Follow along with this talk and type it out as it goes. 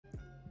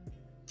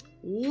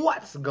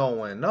What's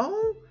going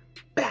on?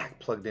 Back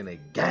plugged in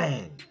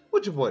again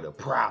with your boy the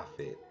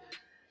Prophet.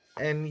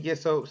 And yeah,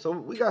 so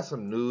we got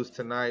some news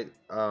tonight.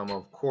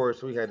 Of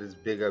course, we had this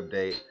big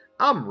update.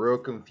 I'm real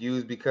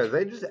confused because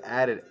they just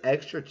added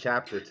extra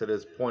chapters to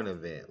this point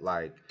event.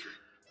 But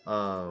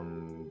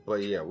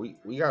yeah,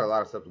 we got a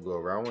lot of stuff to go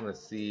over. I want to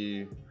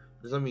see.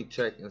 Just let me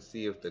check and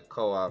see if the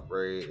co-op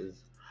rate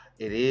is.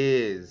 It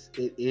is.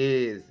 It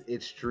is.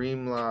 It's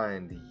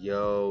streamlined.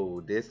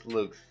 Yo, this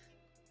looks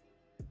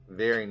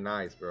very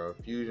nice, bro.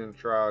 Fusion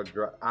trial.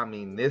 I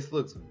mean, this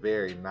looks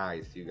very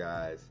nice, you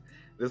guys.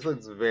 This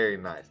looks very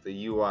nice.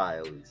 The UI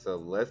at least. So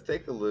let's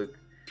take a look.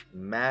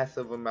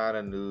 Massive amount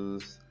of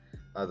news.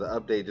 The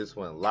update just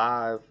went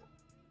live.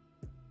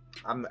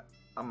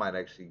 I might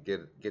actually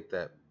get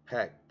that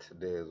pack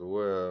today as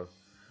well.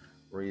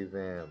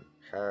 Revamp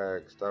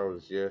packs. That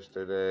was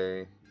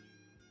yesterday.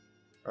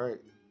 All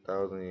right,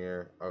 1,000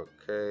 year.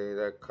 Okay,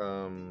 that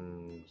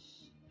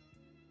comes.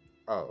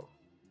 Oh,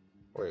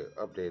 wait,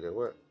 updated.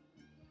 What?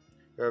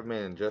 You have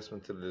made an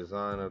adjustment to the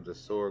design of the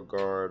sword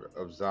guard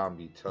of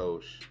Zombie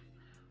Tosh.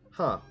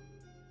 Huh.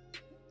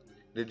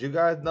 Did you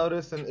guys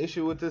notice an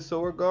issue with this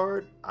sword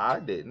guard? I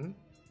didn't.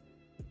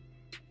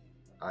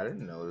 I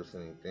didn't notice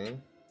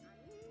anything.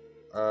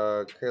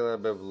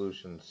 K-Lab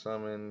Evolution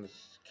summons.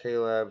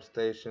 K-Lab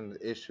Stations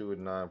issue with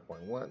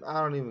 9.1.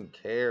 I don't even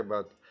care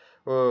about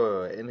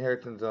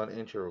Inheritance Zone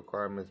entry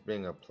requirements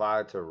being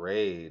applied to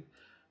Raid.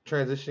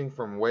 Transitioning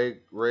from raid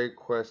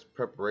quest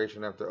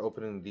preparation after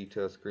opening the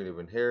detail screen of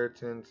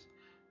Inheritance.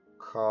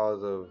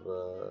 Cause of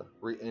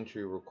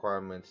re-entry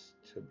requirements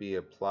to be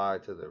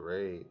applied to the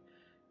raid.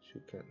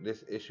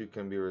 This issue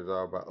can be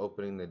resolved by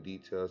opening the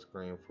detail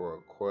screen for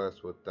a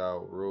quest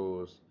without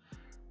rules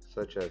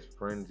such as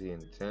Frenzy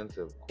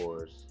Intensive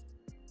course.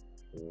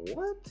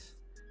 What?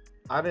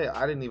 I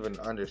didn't even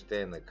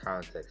understand the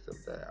context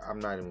of that. I'm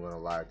not even gonna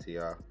lie to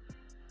y'all.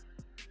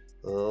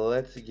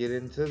 Let's get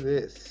into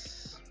this.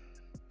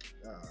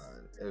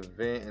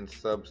 Event and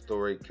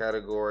sub-story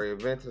category.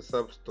 Events and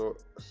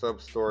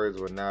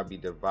sub-stories will now be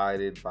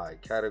divided by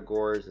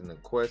categories in the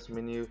quest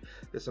menu.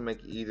 This will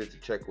make it easier to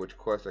check which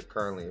quests are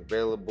currently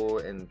available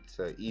and it's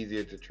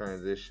easier to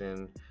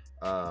transition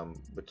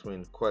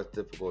between quest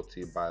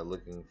difficulty by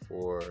looking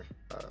for.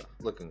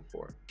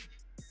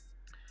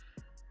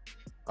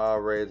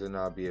 All raids will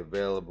now be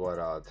available at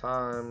all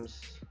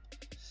times.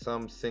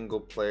 Some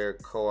single-player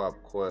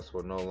co-op quests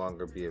will no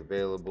longer be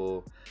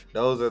available.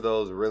 Those are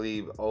those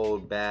really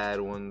old bad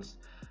ones.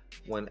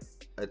 When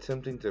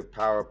attempting to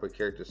power up a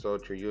character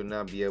soldier, you'll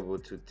now be able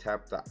to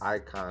tap the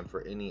icon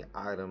for any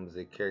items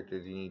and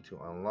characters you need to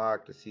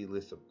unlock. To see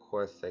list of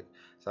quests,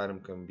 this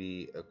item can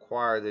be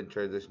acquired and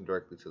transition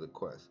directly to the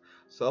quest.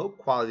 So,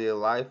 quality of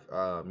life,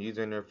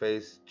 user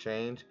interface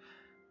change,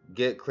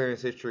 get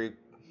clearance history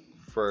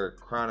for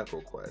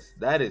Chronicle quests.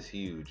 That is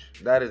huge.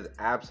 That is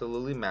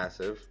absolutely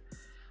massive.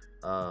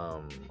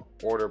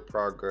 Order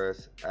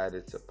progress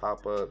added to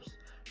pop-ups.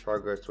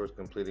 Progress towards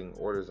completing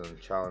orders and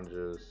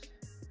challenges.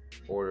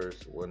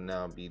 Orders will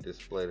now be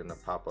displayed in a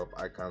pop-up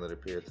icon that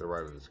appears to the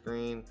right of the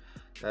screen.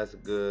 That's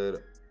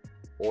good.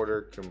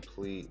 Order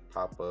complete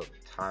pop-up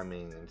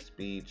timing and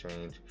speed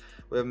change.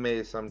 We have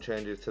made some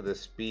changes to the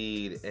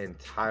speed and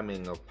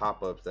timing of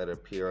pop-ups that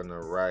appear on the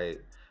right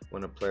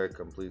when a player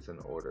completes an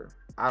order.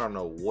 I don't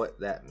know what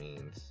that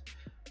means.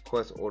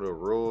 Quest order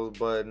rules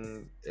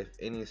button. If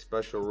any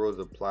special rules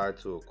apply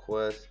to a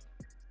quest,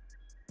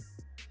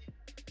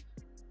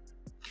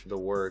 the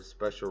word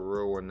special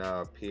rule will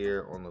now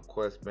appear on the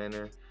quest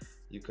banner.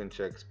 You can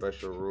check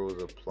special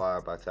rules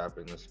apply by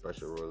tapping the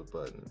special rules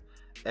button.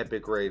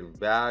 Epic raid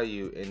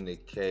value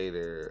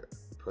indicator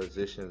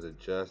positions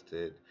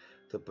adjusted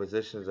to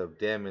positions of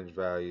damage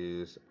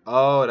values.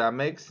 Oh, that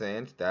makes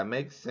sense. That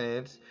makes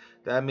sense.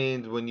 That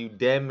means when you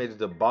damage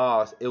the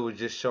boss, it was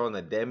just showing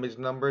the damage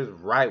numbers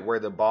right where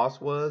the boss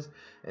was.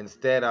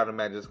 Instead,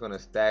 automatically just going to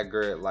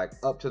stagger it like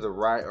up to the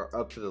right or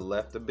up to the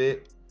left a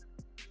bit.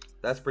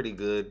 That's pretty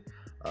good.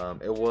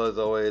 It was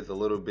always a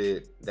little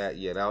bit that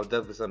was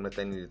definitely something that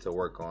they needed to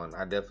work on.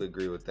 I definitely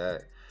agree with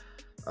that.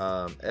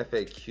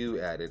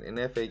 FAQ added. An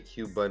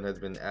FAQ button has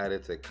been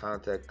added to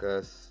contact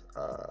us.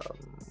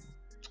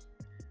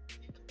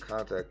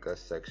 Contact us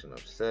section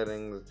of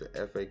settings. The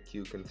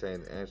FAQ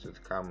contains answers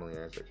to commonly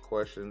answered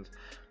questions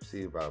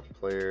received by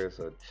players.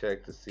 So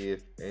check to see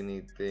if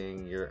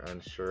anything you're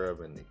unsure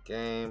of in the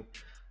game.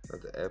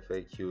 But the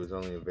FAQ is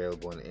only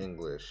available in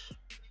English.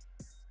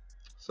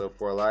 So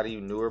for a lot of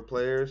you newer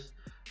players,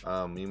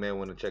 you may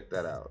want to check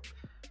that out.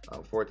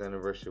 4th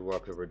anniversary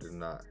wallpaper does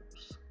not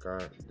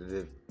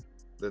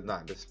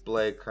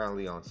display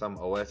currently on some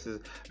OSs.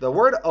 The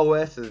word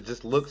OSs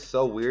just looks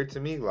so weird to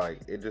me,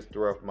 like it just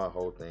threw off my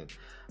whole thing.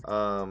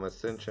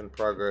 Ascension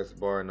progress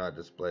bar not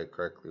displayed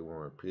correctly when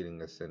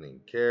repeating ascending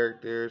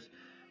characters.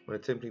 When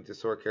attempting to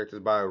sort characters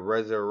by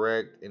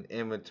resurrect and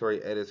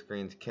inventory edit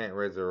screens can't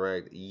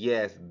resurrect.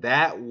 Yes,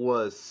 that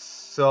was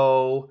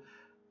so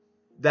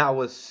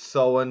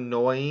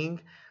annoying.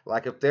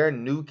 Like if there are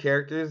new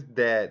characters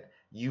that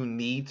you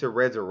need to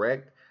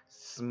resurrect,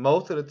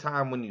 most of the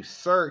time when you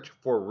search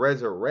for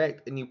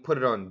resurrect and you put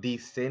it on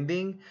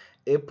descending,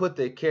 it put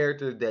the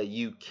character that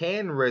you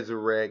can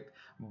resurrect,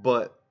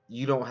 but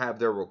you don't have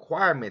their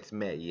requirements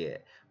met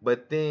yet.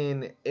 But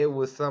then it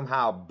was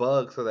somehow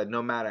bugged so that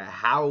no matter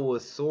how it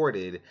was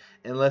sorted,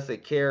 unless a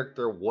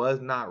character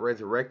was not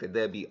resurrected,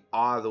 they'd be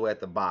all the way at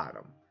the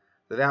bottom.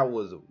 So that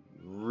was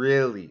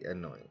really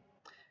annoying.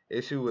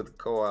 Issue with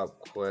co-op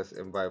quest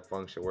invite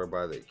function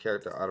whereby the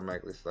character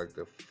automatically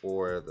selected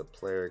for the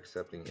player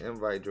accepting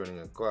invite joining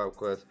a co-op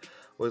quest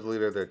was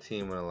leader of their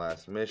team in the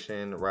last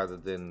mission rather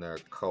than their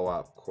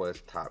co-op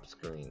quest top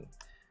screen.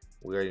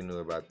 We already knew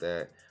about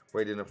that.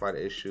 We identified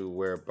an issue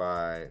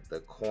whereby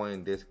the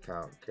coin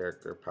discount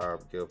character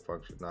power-up guild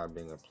function not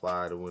being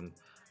applied when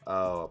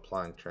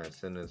applying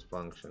transcendence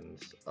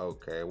functions.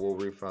 Okay, we'll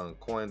refund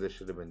coins that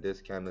should have been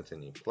discounted to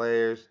new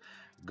players.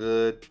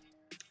 Good.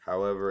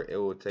 However, it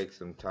will take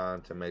some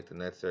time to make the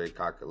necessary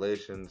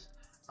calculations.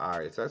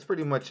 Alright, so that's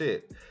pretty much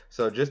it.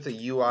 So just the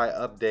UI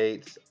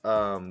updates,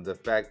 the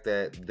fact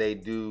that they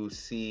do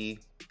see,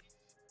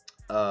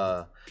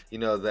 that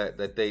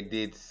they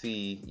did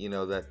see,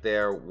 that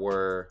there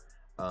were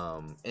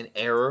an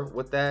error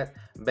with that.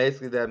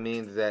 Basically, that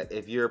means that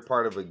if you're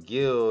part of a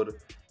guild,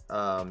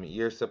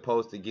 you're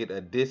supposed to get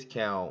a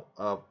discount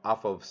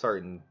off of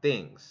certain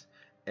things.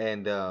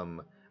 And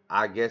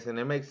I guess, and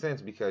it makes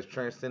sense because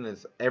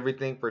Transcendence,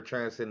 everything for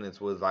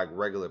Transcendence was like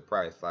regular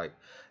price. Like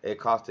it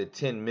costed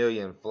 10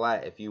 million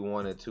flat if you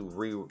wanted to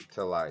redo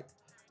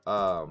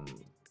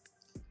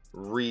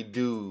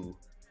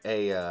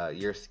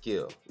your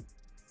skill.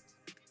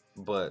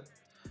 But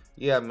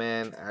yeah,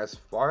 man, as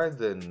far as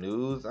the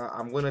news,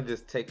 I'm gonna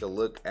just take a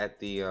look at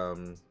the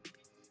I'm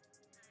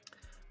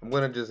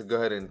gonna just go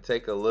ahead and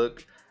take a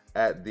look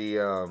at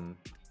the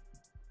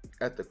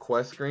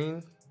quest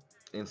screen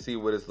and see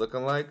what it's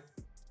looking like.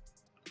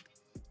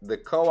 The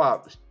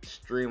co-op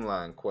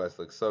streamline quest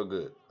looks so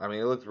good. I mean,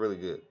 it looks really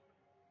good.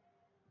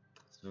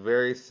 It's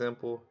very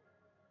simple.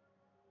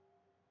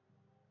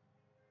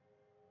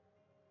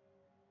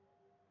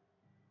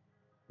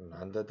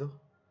 Nandado?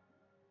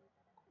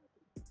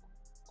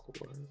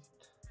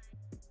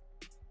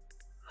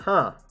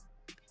 Huh.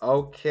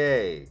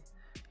 Okay.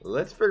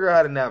 Let's figure out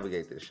how to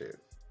navigate this shit.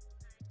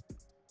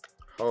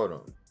 Hold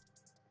on.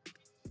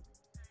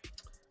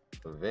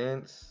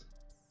 Events.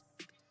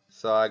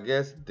 So I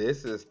guess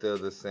this is still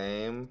the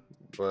same,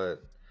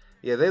 but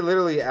yeah, they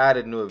literally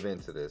added new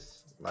events to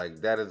this.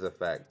 Like, that is a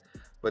fact.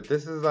 But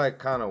this is like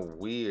kind of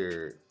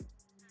weird.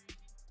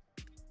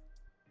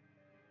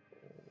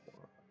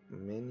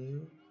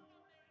 Menu,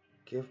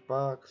 gift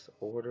box,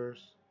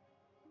 orders.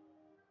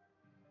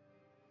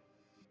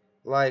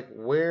 Like,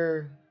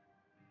 where?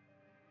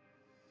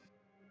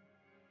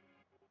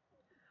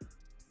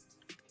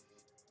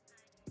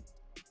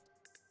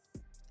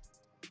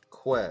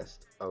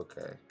 Quest.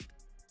 Okay.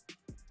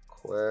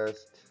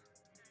 Quest.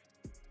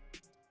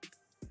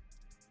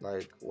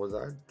 Like, was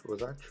I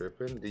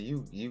tripping? Do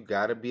you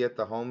gotta be at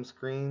the home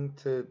screen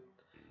to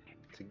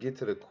get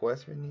to the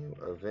quest menu?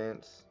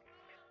 Events.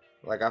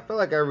 Like, I feel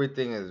like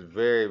everything is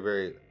very,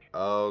 very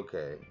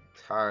okay.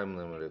 Time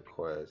limited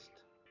quest.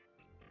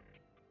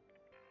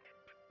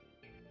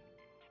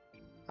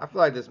 I feel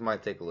like this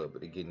might take a little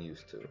bit of getting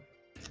used to.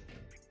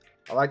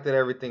 I like that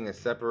everything is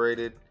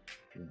separated.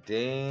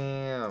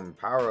 Damn,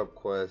 power up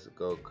quests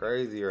go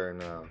crazy right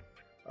now.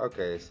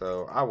 Okay,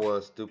 so I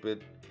was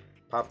stupid.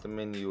 Pop the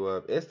menu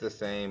up. It's the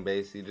same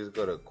basically. Just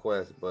go to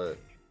quest, but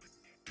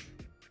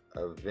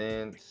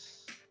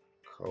events,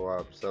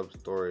 co-op,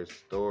 sub-story,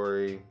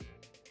 story.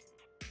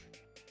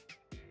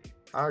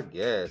 I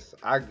guess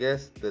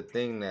the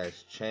thing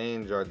that's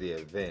changed are the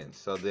events.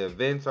 So the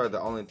events are the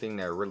only thing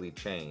that really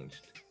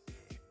changed.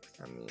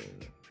 I mean,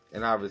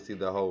 and obviously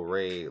the whole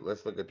raid.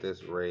 Let's look at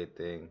this raid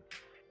thing.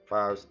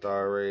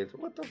 5-star raids.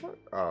 What the fuck?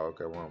 Oh,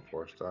 okay, we're on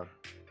 4-star.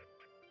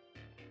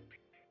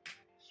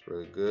 It's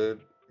really good.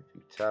 If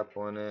you tap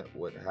on it,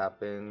 what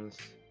happens?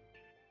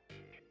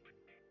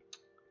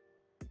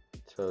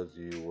 Tells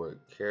you what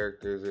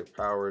characters it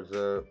powers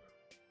up.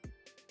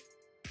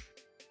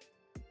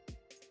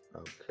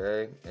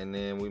 Okay, and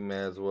then we may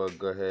as well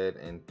go ahead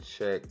and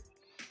check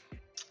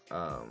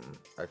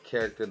a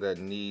character that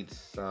needs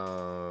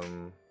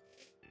some.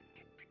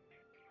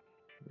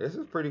 This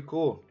is pretty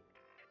cool.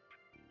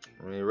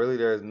 I mean, really,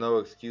 there's no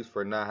excuse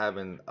for not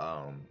having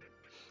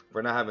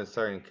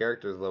certain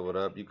characters leveled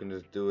up. You can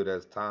just do it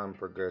as time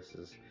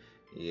progresses.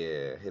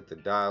 Yeah, hit the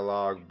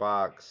dialogue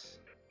box.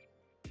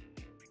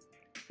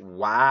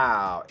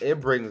 Wow, it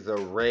brings the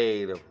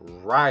raid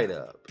right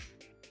up.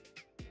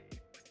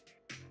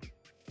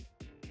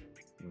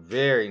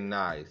 Very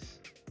nice.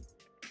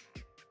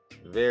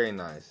 Very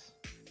nice.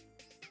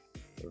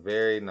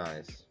 Very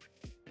nice.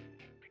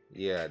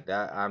 Yeah,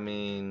 I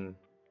mean,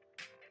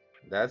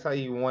 that's how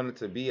you want it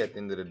to be at the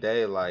end of the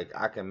day. Like,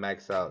 I can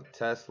max out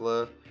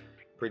Tesla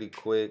pretty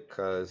quick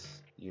because,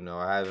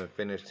 I haven't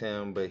finished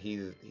him, but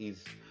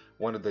he's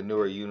one of the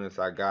newer units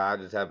I got.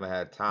 I just haven't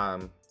had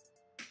time.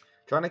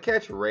 Trying to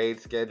catch raid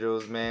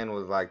schedules, man,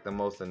 was like the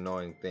most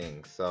annoying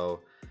thing.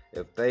 So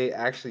If they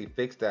actually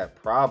fix that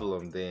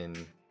problem, then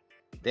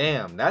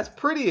damn, that's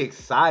pretty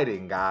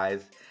exciting,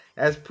 guys.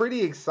 That's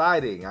pretty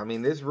exciting. I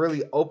mean, this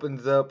really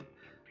opens up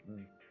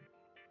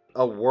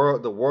the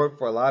world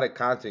for a lot of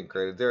content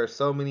creators. There are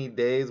so many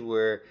days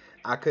where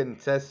I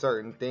couldn't test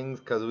certain things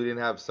because we didn't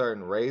have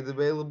certain raids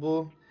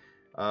available.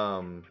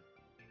 Um,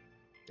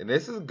 and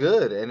this is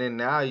good. And then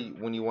now,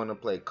 when you want to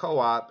play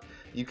co-op,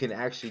 you can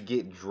actually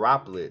get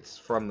droplets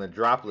from the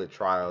droplet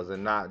trials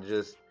and not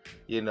just,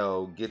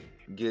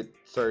 get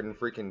certain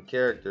freaking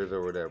characters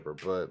or whatever.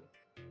 But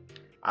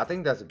I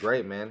think that's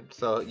great, man.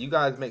 So you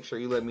guys make sure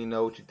you let me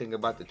know what you think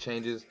about the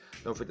changes.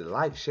 Don't forget to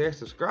like, share,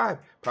 subscribe.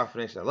 Prophet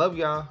Nation, I love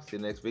y'all. See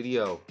you next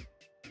video.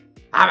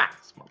 I'm out.